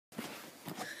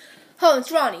Hello,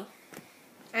 it's Ronnie.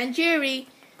 And Jerry.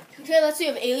 Today, let's see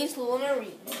of Aliens Colonial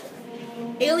Marines.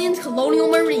 Aliens Colonial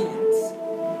Marines.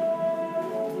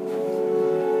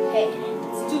 Hey,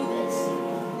 let's do this.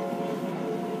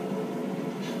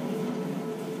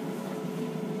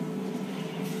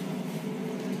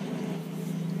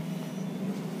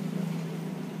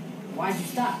 Why'd you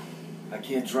stop? I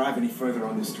can't drive any further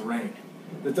on this terrain.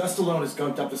 The dust alone has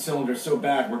gunked up the cylinder so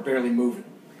bad we're barely moving.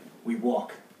 We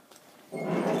walk.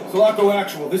 Sulaco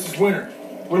Actual, this is Winter.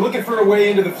 We're looking for a way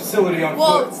into the facility on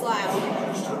Whoa, foot. it's loud.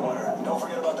 Understood, Winter. Don't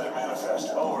forget about that manifest.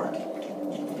 Over.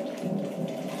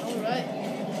 Alright.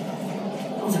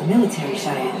 Those are military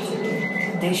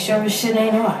Cheyennes. They sure as shit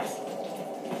ain't ours.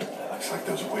 Looks like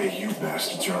those way you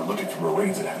bastards are out looking for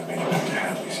Marines that haven't made it back to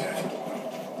Hadley's yet.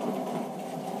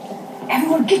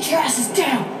 Everyone get your asses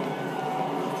down!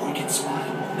 If we get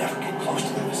spotted, we'll never get close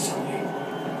to the facility.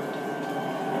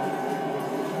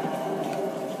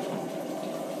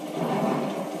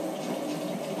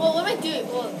 Well, what am I doing?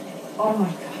 Look, Oh my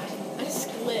god. I just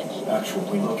glitched. Actual,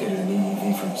 we located an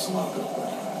EEV from Sulaco, but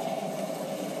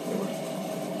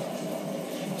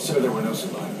there were no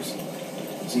survivors.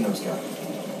 Zeno's got it.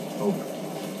 Over.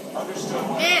 Understood,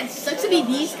 Winter. Man, sucks to be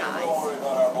these guys. Don't worry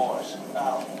about our boys.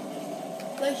 Out.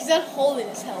 Like, he's got a hole in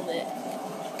his helmet.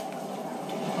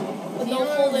 But no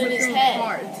hole in his head.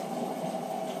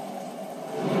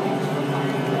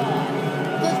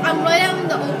 Look, I'm right out in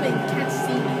the open. You can't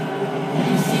see me.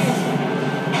 Seriously.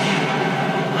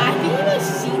 I think he might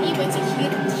see me, but it's like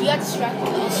he got distracted.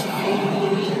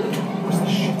 Where's the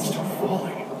shit still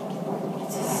falling?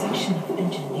 It's a section of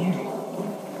engineering.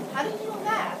 How did you know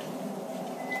that?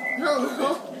 I don't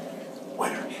know.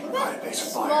 Winter, quiet base of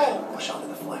Smoke. fire. Push onto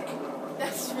the flank.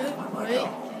 That's really right.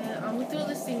 I'm gonna throw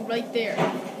this thing right there.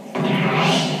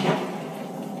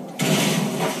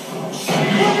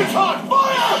 Overtime!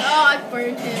 Fire! Oh, I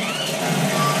burned him.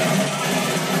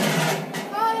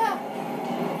 Fire!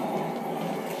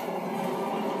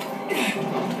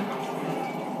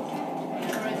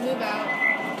 Alright, move out.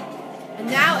 And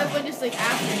now everyone just like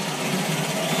after me.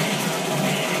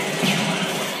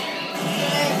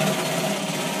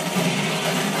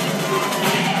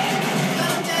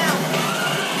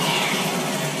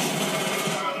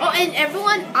 Oh, and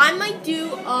everyone, I might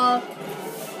do, I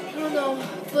don't know,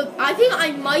 but I think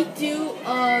I might do,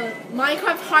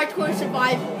 Minecraft Hardcore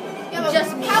Survival. Yeah, but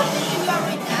just me. How did you got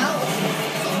right now?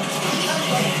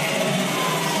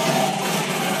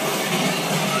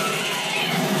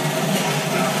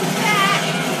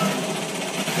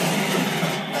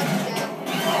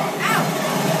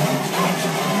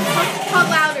 Talk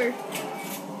louder.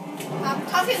 I'm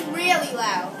talking really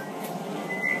loud.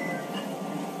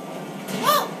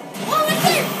 Whoa! Whoa, right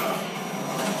there!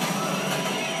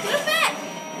 Put it back!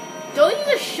 Don't use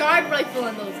a shard rifle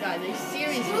on those guys. They're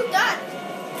serious. Who's that?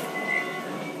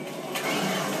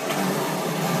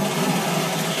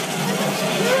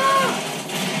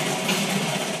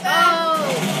 Oh!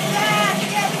 Back!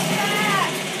 Get back!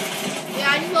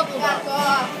 Yeah, I just leveled up.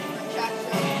 Back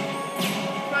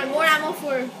off. Right, more ammo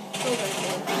for soldiers.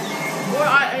 Or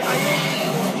I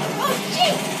oh,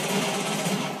 jeez!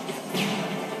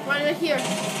 Right here.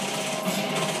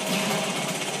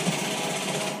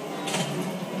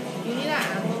 You need that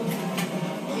ammo?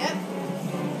 Yep.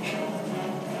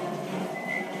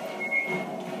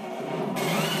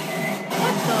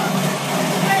 What the?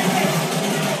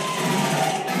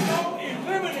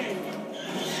 Eliminate!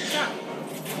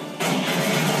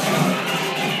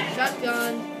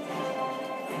 Shotgun.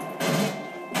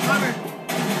 Armor.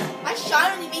 I shot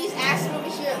him and he made his ass over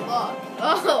here at lock.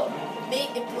 Oh.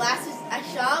 Made it blast his. I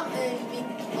shot him and he made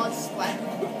blood splatter.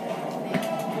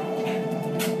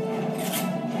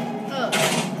 Oh.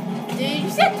 Dude, you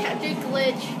said texture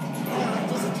glitch.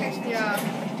 There's a texture. Yeah.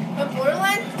 But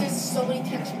Borderlands, there's so many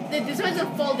textures. This one's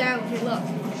gonna fall down. Here, look.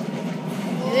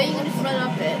 And then you can just run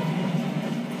up it.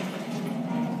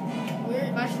 Where?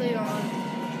 Flashlight on.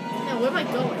 Now, where am I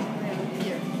going?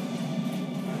 Here.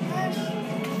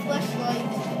 Flashlight.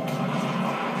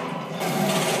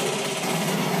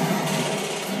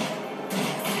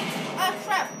 Ah,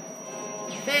 crap.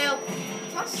 Fail.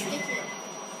 It's not sticking.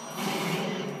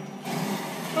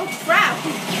 Oh crap!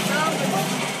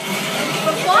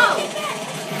 Whoa!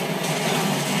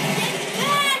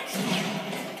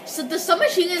 So the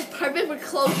submachine gun is perfect for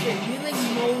close range. You like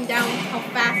mowing down how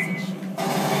fast it shoots.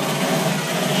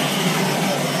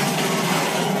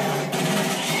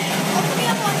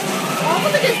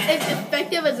 Almost like it's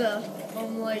effective as a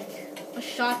like a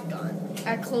shotgun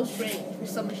at close range for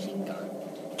submachine gun.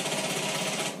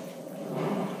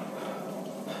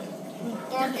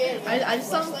 Dark area. I just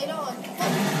saw. Flashlight on.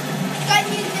 Gun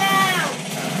you down!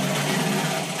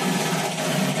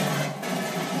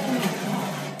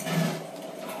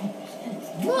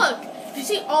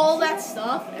 all that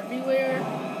stuff everywhere.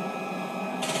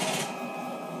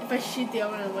 If I shoot the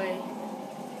other way.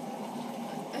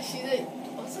 I shoot it.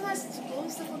 What's the last blowing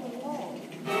stuff on the wall?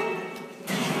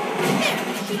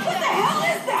 What the hell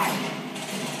is that?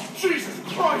 Jesus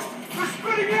Christ! They're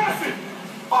spitting acid!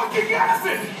 Fucking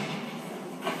acid!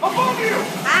 Above you!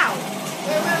 Ow!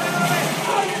 Wait.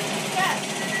 Yeah.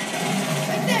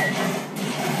 Right there.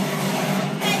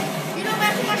 Hey, you don't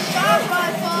match my shot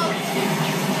rifle.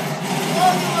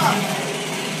 Blow you up.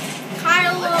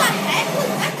 Kylo. What the heck was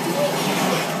that doing?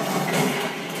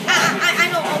 I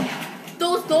know.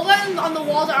 Those guys on the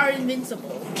walls are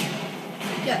invincible.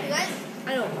 Yeah, I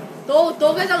know. Those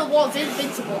guys on the walls are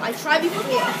invincible. I tried before.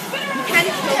 You can't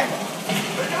kill them.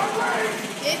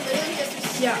 They literally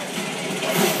just Yeah.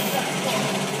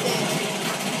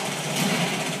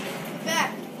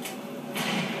 back.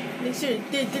 Make sure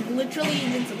they're literally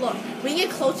invincible. Look, when you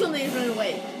get close to them, they run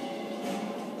away.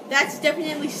 That's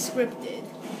definitely scripted.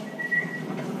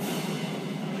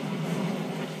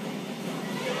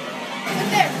 Right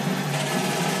there.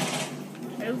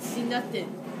 I don't see nothing.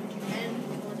 And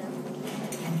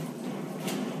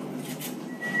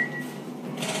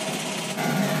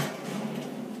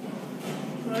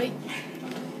Right?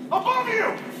 Above you!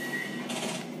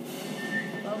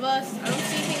 Above us. I don't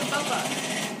see anything above us.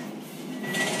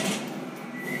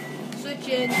 Switch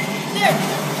in. there.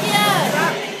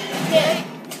 Yeah. Okay.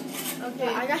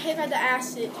 Okay. I got hit by the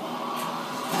acid.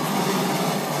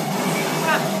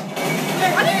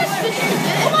 Why did you switch to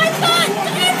this? Oh my god!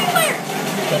 They're everywhere!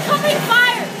 They're covering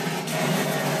fire!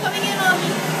 Coming in on me.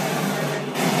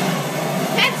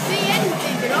 Can't see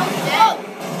anything. They're all dead. Oh!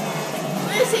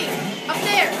 Where is he? Up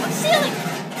there! On the ceiling!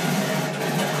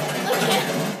 Look at him!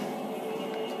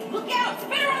 Look out!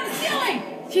 Spitter on the ceiling!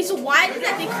 Okay, so why did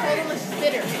that they call them a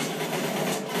spitter?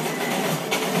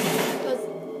 Because,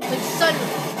 like, suddenly.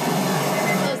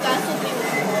 Because that's what they were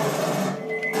called.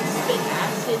 Spit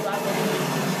acid rather than.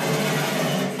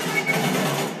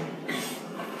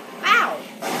 Ow!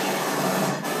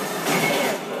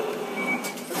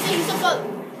 Let's see, he's up a.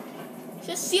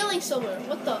 Just ceiling somewhere.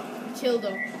 What the? Killed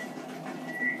them.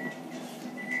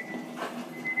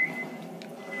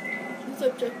 What's the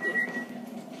objective?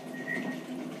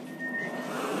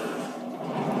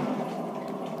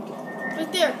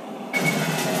 Right there.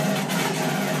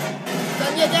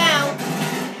 Gun you down.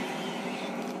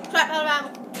 Crap out of ammo.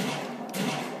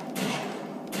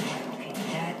 Okay,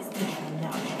 that is definitely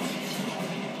not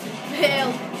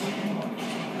Failed.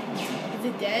 Is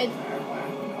it dead?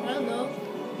 I don't know.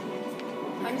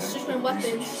 I can switch my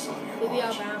weapons with the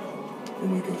ammo. Then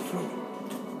we go through it.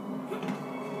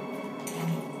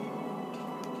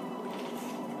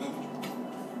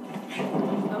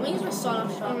 I'm gonna use my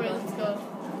sawed-off shotgun. Alright, let's go.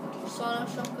 Sawed-off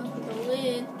shotgun for the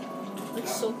win.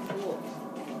 Looks so cool.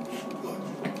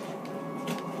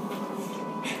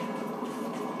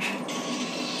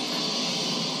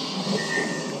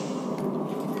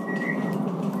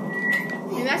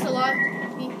 And that's a lot of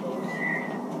people.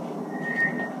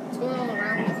 What's going on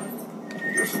around us?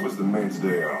 Guess it was the maid's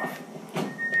day off.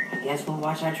 I guess we'll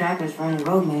watch our trackers for any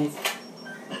road mates.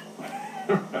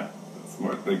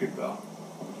 Smart thinking, pal.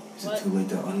 Is it too late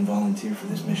to unvolunteer for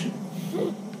this mission?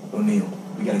 O'Neill,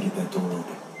 we gotta get that door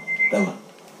open. Bella,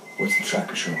 what's the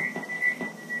tracker showing?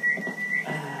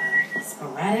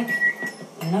 Sporadic?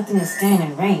 Nothing to stand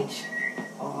in range.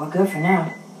 Oh, we're good for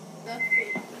now.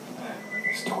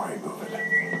 This door ain't moving.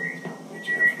 Need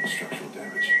you have some structural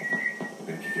damage.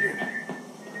 Maybe kick it in.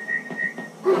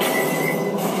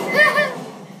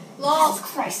 Lol. Jesus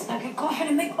Christ, Nugget, go ahead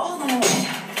and make all the noise.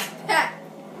 Ha.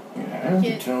 You have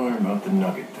to tell her about the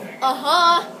nugget thing.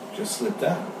 Uh-huh. Just slipped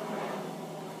out.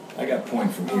 I got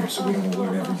point from here, so we don't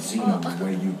alert every Xeno the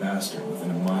way you bastard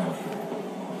within a mile here.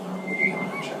 Looking on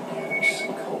a gigantic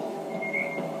sinkhole.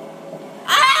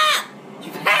 Ah!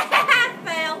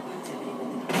 Fail.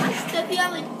 I stepped the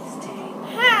alley.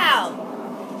 How?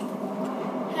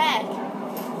 Heck.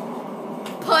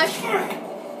 Push.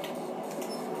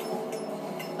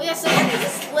 Oh yeah, so if there's a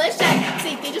splish that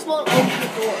see, they just won't open the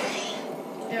door.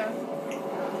 Yeah.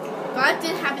 But that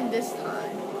didn't happen this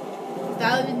time.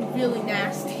 That would have been really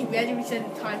nasty. We had to reset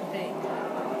the time thing.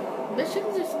 There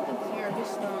shouldn't be something here. I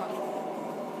guess not.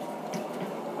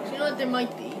 You know what? There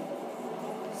might be.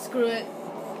 Screw it.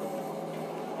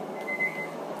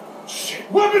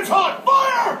 Shit! Weapons hot!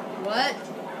 Fire! What?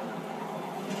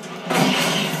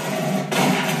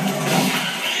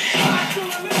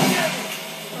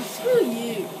 Oh, screw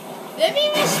you. Let me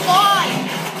respawn.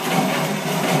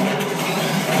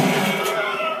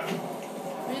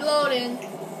 Reloading.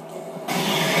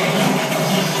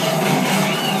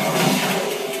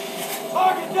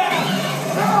 Target down!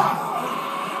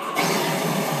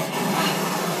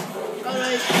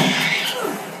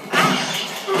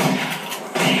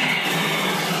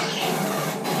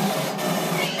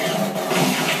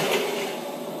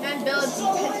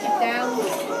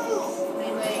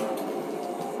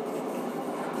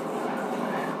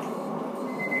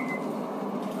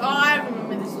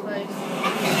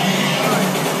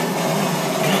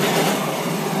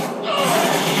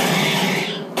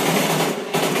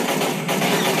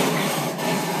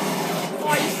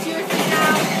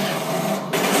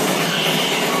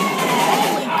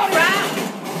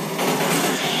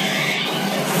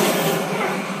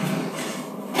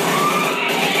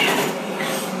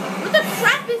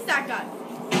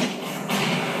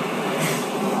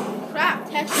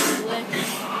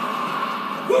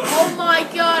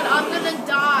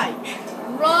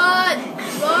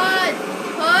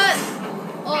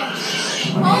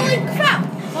 Holy crap!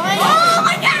 Fine. Oh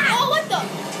my god! Oh, what the?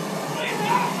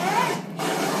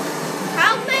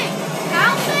 Help me!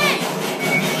 Help me!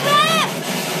 Crap!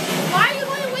 Why are you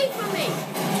going away from me?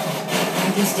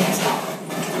 These days off.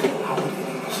 How would you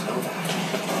know that?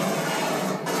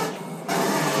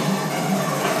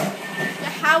 Yeah,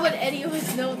 how would any of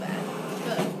us know that?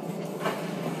 Good.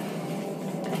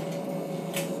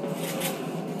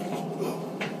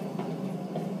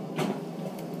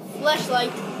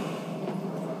 Flashlight.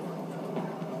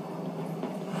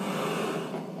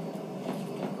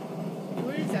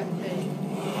 Where is that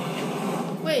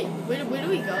thing? Wait, where do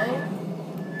we go?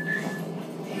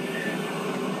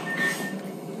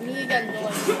 We need to get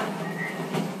noise. Go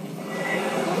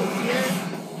here.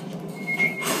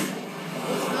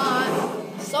 It's not.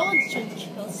 Someone's trying to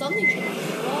kill. Something trying to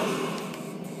kill us.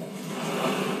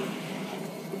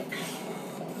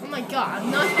 Oh my god,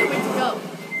 I'm not sure where to go.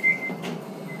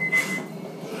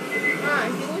 Alright, I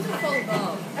think we should follow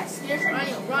Bob. That's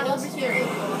seriously Run over here.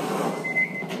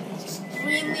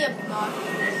 extremely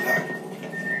obnoxious.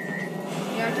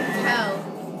 Yeah, I can tell.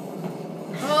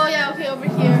 Oh yeah, okay, over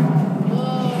here.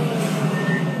 Whoa.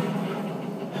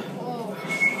 Whoa.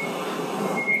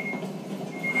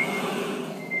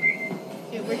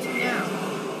 Okay, where to now?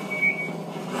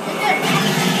 Right there.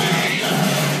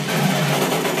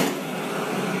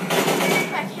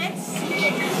 I can't see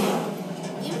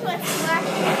anything. Even my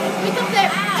flashlight. Wait up there!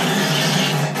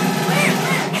 Where?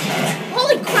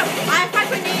 Holy crap! I have 5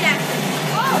 grenade action.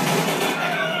 Oh!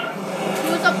 He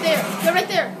was up there. They're right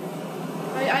there.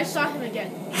 I saw him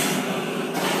again.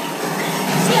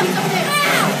 See him, he's up there.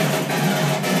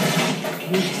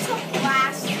 He's so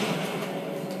blasted.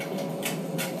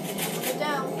 Get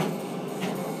down.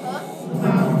 Huh?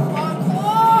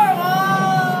 Parkour!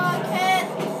 Oh, I can't.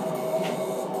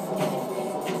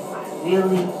 I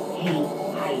really hate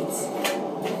heights.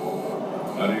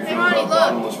 How do you Hey, feel Ronnie, about look.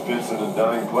 bottomless pits and the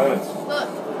dying planets? Look.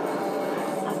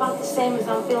 About the same as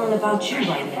I'm feeling about you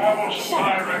right now. Travel Shut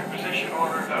supply up. requisition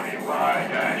order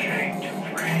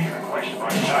WY-823 requested by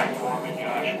Site Foreman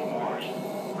Joshua Morris.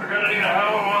 We're gonna need a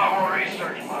hell of a lot more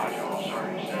research modules,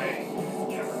 sorry to say.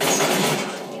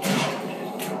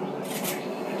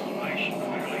 Installation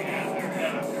clearly had their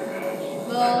head up their ass.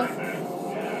 Well,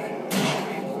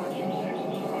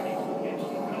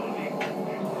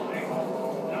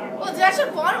 Well, that's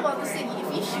the bottom of this thing.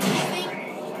 If you shoot this thing,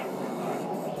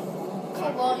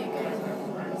 colonial goes.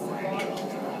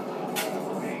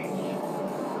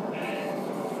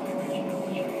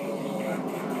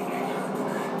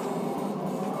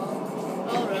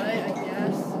 alright, I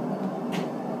guess.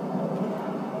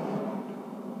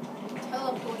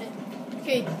 Teleported.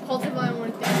 Okay, hold your line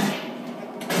right there.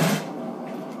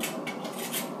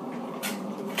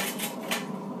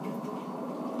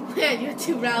 Man, you're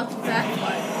too round to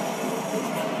backfire.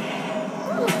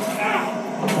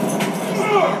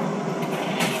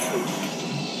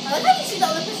 I like how you see the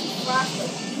other person's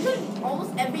flashlight. Usually,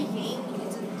 almost every game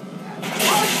it's a.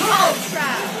 Oh,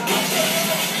 crap!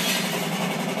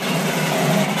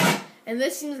 And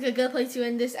this seems like a good place to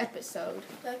end this episode.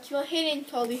 Thank you for hating,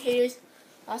 Call of Duty haters.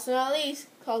 Last but not least,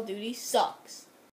 Call of Duty sucks.